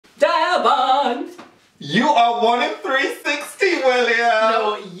Deban. You are 1in360, William!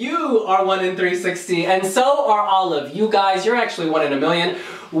 No, you are 1in360, and so are all of you guys. You're actually 1 in a million.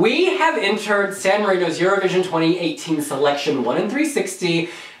 We have entered San Marino's Eurovision 2018 selection 1in360,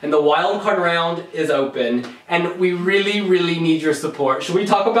 and the wildcard round is open, and we really, really need your support. Should we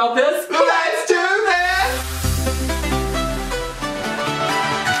talk about this? Let's do this!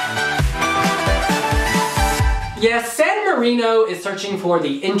 Yes, San Marino is searching for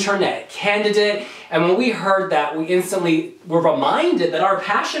the internet candidate, and when we heard that, we instantly were reminded that our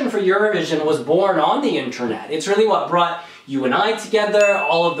passion for Eurovision was born on the internet. It's really what brought you and I together,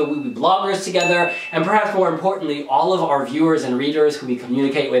 all of the wiwibloggs together, and perhaps more importantly, all of our viewers and readers who we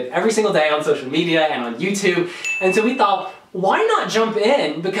communicate with every single day on social media and on YouTube. And so we thought, why not jump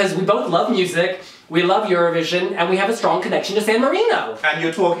in? Because we both love music, we love Eurovision, and we have a strong connection to San Marino. And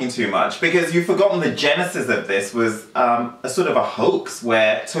you're talking too much, because you've forgotten the genesis of this was a sort of a hoax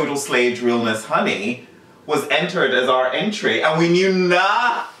where Total Slayage Realness Honey was entered as our entry, and we knew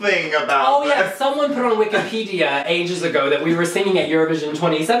nothing about this. Yeah, someone put on Wikipedia ages ago that we were singing at Eurovision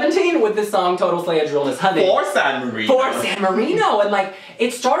 2017 with the song Total Slayage Realness Honey. For San Marino. For San Marino, and like,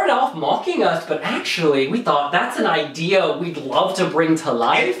 it started off mocking us, but actually we thought that's an idea we'd love to bring to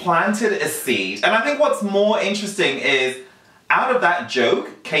life. It planted a seed, and I think what's more interesting is out of that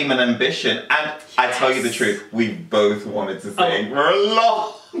joke came an ambition, and I tell you the truth, we both wanted to sing for a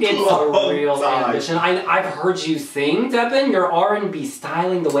long It's a real ambition. I've heard you sing, Deban. Your R&B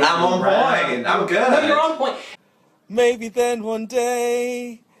styling, the way I'm on point. I'm good. No, you're on point. Maybe then one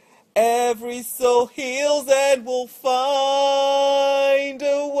day every soul heals and we'll find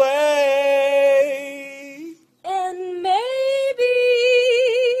a way. And maybe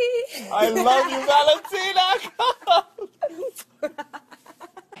I love you, Valentina.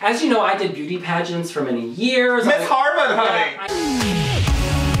 As you know, I did beauty pageants for many years. Miss Harvard, honey.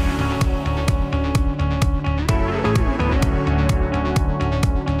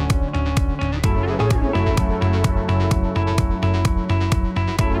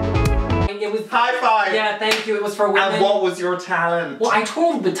 It was high five. Yeah, thank you. It was for women. And what was your talent? Well, I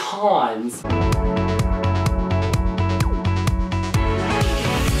twirled batons.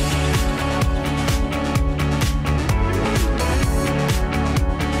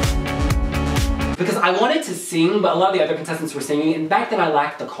 Because I wanted to sing, but a lot of the other contestants were singing, and back then I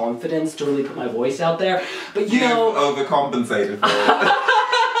lacked the confidence to really put my voice out there. But you know, overcompensated for it.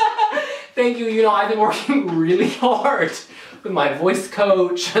 Thank you. You know, I've been working really hard with my voice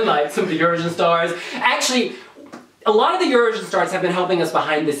coach and like some of the Eurovision stars. Actually, a lot of the Eurovision stars have been helping us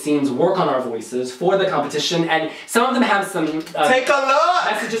behind the scenes work on our voices for the competition, and some of them have some take a look!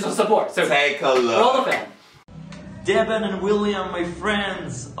 Messages of support. So take a look. Roll the film. Deban and William, my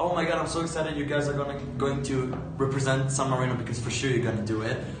friends. Oh my god, I'm so excited you guys are going to represent San Marino, because for sure you're gonna do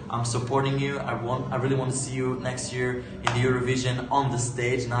it. I'm supporting you. I really want to see you next year in the Eurovision on the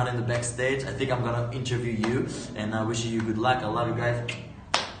stage, not in the backstage. I think I'm gonna interview you, and I wish you good luck. I love you guys.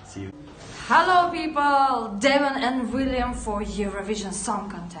 See you. Hello people, Deban and William for Eurovision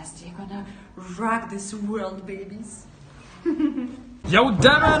Song Contest. You're gonna rock this world, babies. Yo,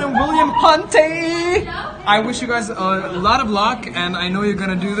 Deban and William Hunty! I wish you guys a lot of luck, and I know you're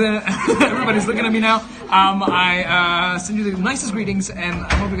gonna do that. Everybody's looking at me now. I send you the nicest greetings, and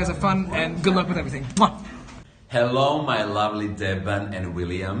I hope you guys have fun, and good luck with everything. Mwah. Hello, my lovely Deban and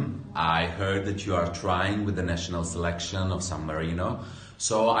William. I heard that you are trying with the national selection of San Marino.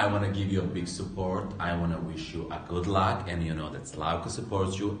 So I want to give you a big support. I want to wish you a good luck, and you know that Slavko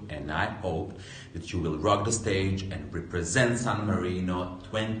supports you, and I hope that you will rock the stage and represent San Marino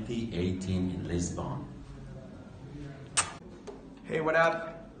 2018 in Lisbon. Hey, what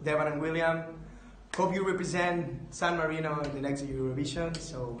up? Deban and William. Hope you represent San Marino in the next Eurovision.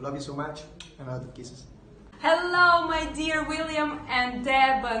 So love you so much, and a lot of kisses. Hello, my dear William and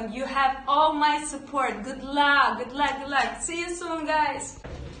Deban. You have all my support. Good luck, good luck, good luck. See you soon, guys.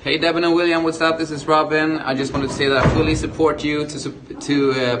 Hey Deban and William, what's up? This is Robin. I just wanted to say that I fully support you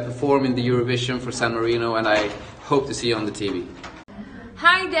to perform in the Eurovision for San Marino, and I hope to see you on the TV.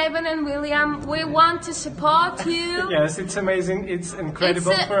 Hi Deban and William, we want to support you. Yes, it's amazing. It's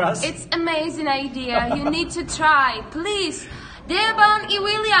incredible for us. It's amazing idea. You need to try. Please, Deban and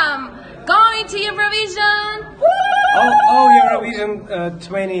William, going to Eurovision. Oh, Eurovision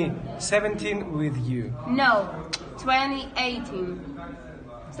 2017 with you. No, 2018.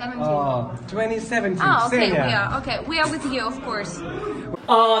 17. Oh, 2017. Oh, okay, we are with you, of course.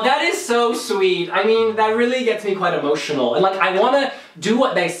 Oh, that is so sweet. I mean, that really gets me quite emotional. And like, I want to do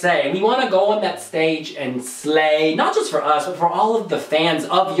what they say. We want to go on that stage and slay, not just for us, but for all of the fans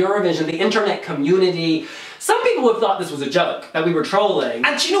of Eurovision, the internet community. Some people have thought this was a joke, that we were trolling.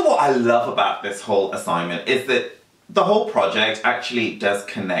 And do you know what I love about this whole assignment is that the whole project actually does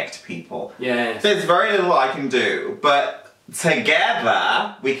connect people. Yes. There's very little I can do, but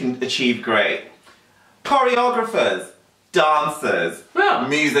together we can achieve great. Choreographers, dancers,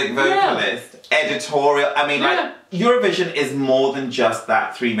 music vocalists, editorial. I mean, like, Eurovision is more than just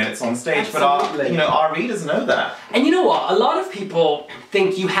that 3 minutes on stage, Absolutely. but our readers know that. And you know what? A lot of people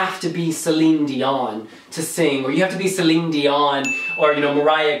think you have to be Celine Dion to sing, or you have to be Celine Dion or,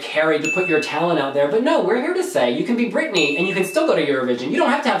 Mariah Carey to put your talent out there. But no, we're here to say you can be Britney and you can still go to Eurovision. You don't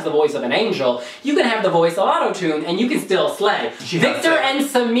have to have the voice of an angel. You can have the voice of auto-tune and you can still slay. Victor and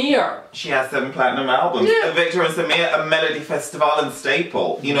Samir. She has 7 platinum albums. Yeah. Victor and Samir, a Melody Festival and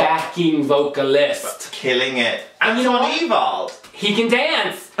staple. Backing vocalist. Killing it. And you know what? Ewald. He can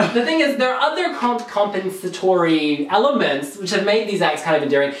dance. The thing is, there are other compensatory elements which have made these acts kind of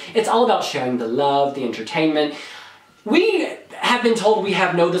endearing. It's all about sharing the love, the entertainment. We have been told we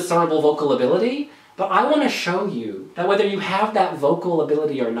have no discernible vocal ability, but I want to show you that whether you have that vocal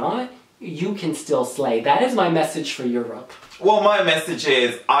ability or not, you can still slay. That is my message for Europe. Well, my message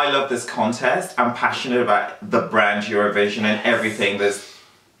is, I love this contest. I'm passionate about the brand Eurovision and everything that's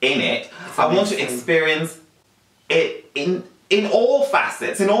in it. I want to experience it in all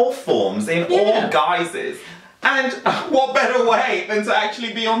facets, in all forms, in all guises. And what better way than to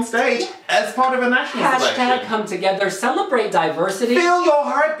actually be on stage as part of a national selection? Hashtag come together, celebrate diversity. Feel your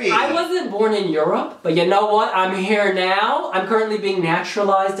heartbeat. I wasn't born in Europe, but you know what? I'm here now. I'm currently being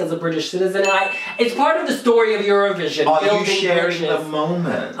naturalized as a British citizen. And it's part of the story of Eurovision. Are you sharing the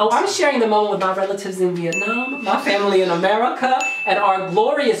moment? Oh, I'm sharing the moment with my relatives in Vietnam, my family in America, and our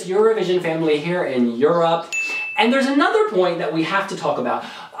glorious Eurovision family here in Europe. And there's another point that we have to talk about.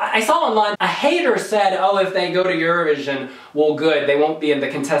 I saw online, a hater said, oh, if they go to Eurovision, well, good, they won't be in the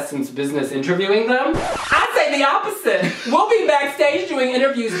contestants' business interviewing them. I say the opposite. We'll be backstage doing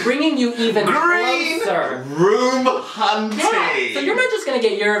interviews, bringing you even closer. Room hunting. Yeah. So you're not just going to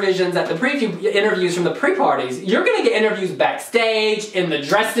get Eurovisions at the preview interviews from the pre-parties. You're going to get interviews backstage, in the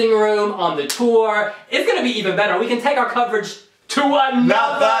dressing room, on the tour. It's going to be even better. We can take our coverage to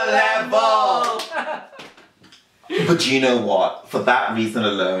another level. But you know what? For that reason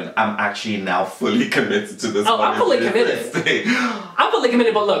alone, I'm actually now fully committed to this. Oh, I'm fully committed. I'm fully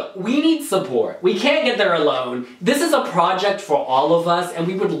committed, but look, we need support. We can't get there alone. This is a project for all of us, and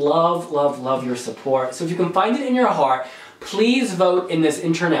we would love, love, love your support. So if you can find it in your heart, please vote in this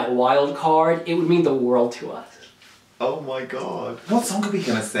internet wildcard. It would mean the world to us. Oh my god. What song are we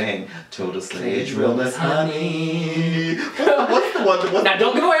gonna sing? Total Stage Realness, honey. What's the one? Now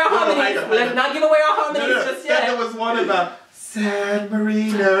don't give away our harmonies. Let's not give away our harmonies just yet. There was one about San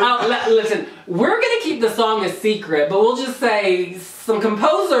Marino. Oh, listen, we're gonna keep the song a secret, but we'll just say some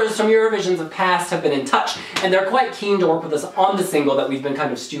composers from Eurovisions of past have been in touch, and they're quite keen to work with us on the single that we've been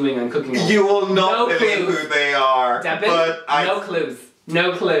kind of stewing and cooking on. You will not believe who they are. Deban, no clues.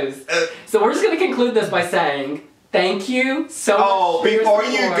 No clues. So we're just gonna conclude this by saying, thank you so much. Oh, before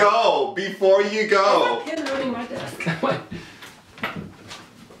you go. Pin ruining my desk.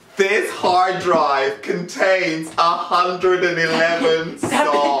 This hard drive contains 111 songs.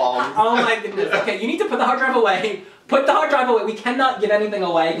 Oh my goodness. Okay, you need to put the hard drive away. Put the hard drive away. We cannot give anything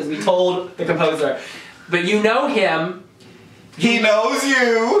away because we told the composer. But you know him. He knows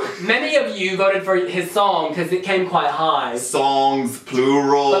you. Many of you voted for his song because it came quite high. Songs,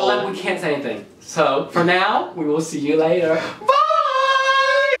 plural. But we can't say anything. So, for now, we will see you later. Bye!